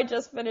and I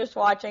just finished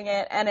watching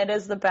it, and it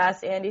is the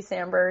best. Andy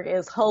Samberg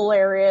is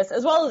hilarious,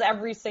 as well as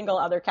every single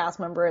other cast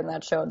member in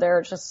that show.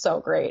 They're just so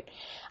great.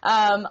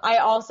 I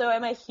also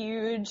am a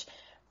huge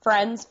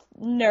Friends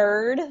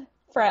nerd.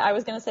 I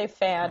was going to say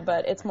fan,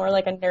 but it's more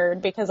like a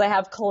nerd because I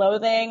have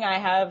clothing. I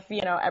have,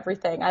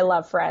 everything. I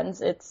love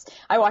Friends.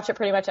 I watch it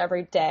pretty much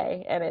every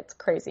day, and it's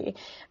crazy.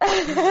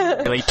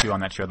 Relate to you on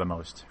that show the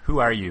most? Who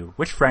are you?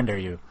 Which friend are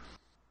you?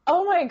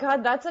 Oh my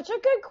God, that's such a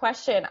good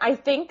question. I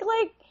think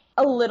like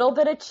a little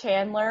bit of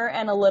Chandler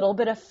and a little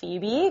bit of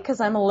Phoebe because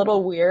I'm a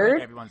little weird.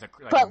 Like everyone's a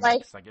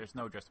mix. Like there's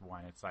no just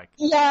one. It's like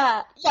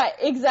yeah,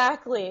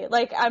 exactly.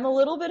 Like I'm a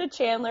little bit of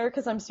Chandler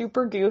because I'm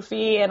super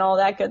goofy and all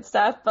that good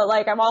stuff, but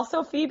like I'm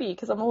also Phoebe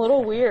because I'm a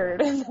little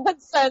weird in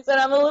that sense, and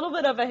I'm a little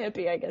bit of a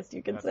hippie, I guess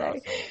you could say.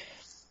 Awesome.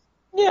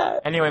 Yeah.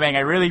 Anyway, Meg, I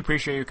really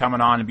appreciate you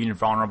coming on and being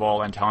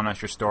vulnerable and telling us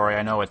your story.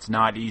 I know it's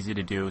not easy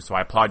to do, so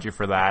I applaud you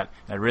for that.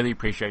 I really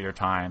appreciate your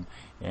time.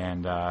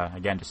 And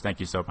again, just thank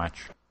you so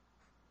much.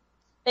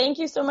 Thank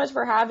you so much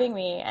for having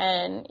me.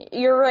 And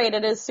you're right,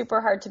 it is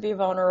super hard to be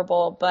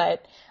vulnerable,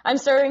 but I'm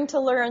starting to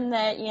learn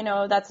that,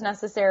 that's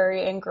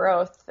necessary in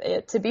growth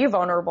to be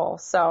vulnerable.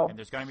 So. And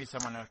there's going to be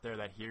someone out there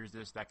that hears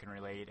this that can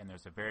relate, and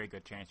there's a very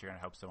good chance you're going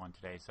to help someone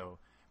today. So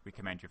we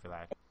commend you for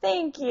that.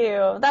 Thank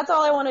you. That's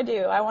all I want to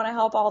do. I want to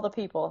help all the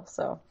people.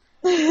 So.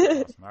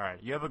 Awesome. All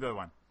right. You have a good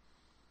one.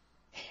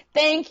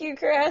 Thank you,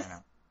 Chris.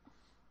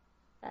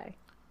 Bye.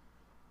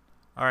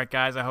 All right,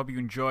 guys. I hope you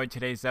enjoyed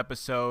today's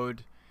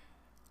episode.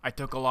 I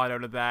took a lot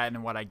out of that,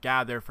 and what I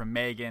gathered from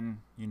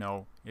Megan,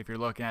 if you're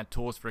looking at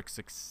tools for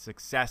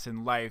success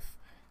in life,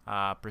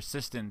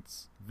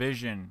 persistence,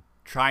 vision,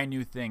 try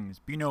new things,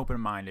 being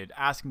open-minded,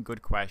 asking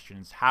good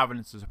questions, having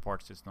a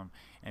support system,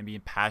 and being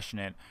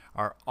passionate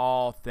are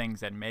all things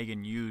that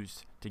Megan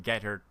used to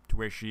get her to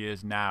where she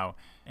is now.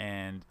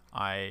 And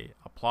I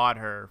applaud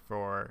her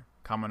for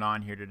coming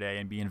on here today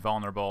and being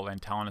vulnerable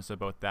and telling us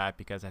about that,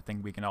 because I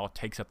think we can all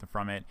take something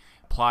from it,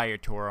 apply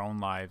it to our own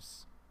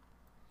lives.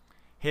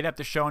 Hit up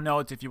the show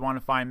notes if you want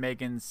to find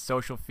Megan's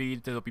social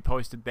feeds. They'll be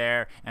posted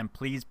there. And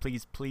please,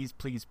 please, please,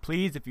 please,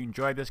 please, if you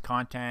enjoyed this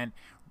content,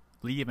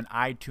 leave an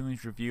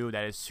iTunes review.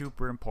 That is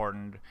super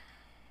important.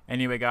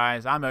 Anyway,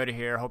 guys, I'm out of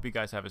here. Hope you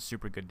guys have a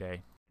super good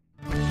day.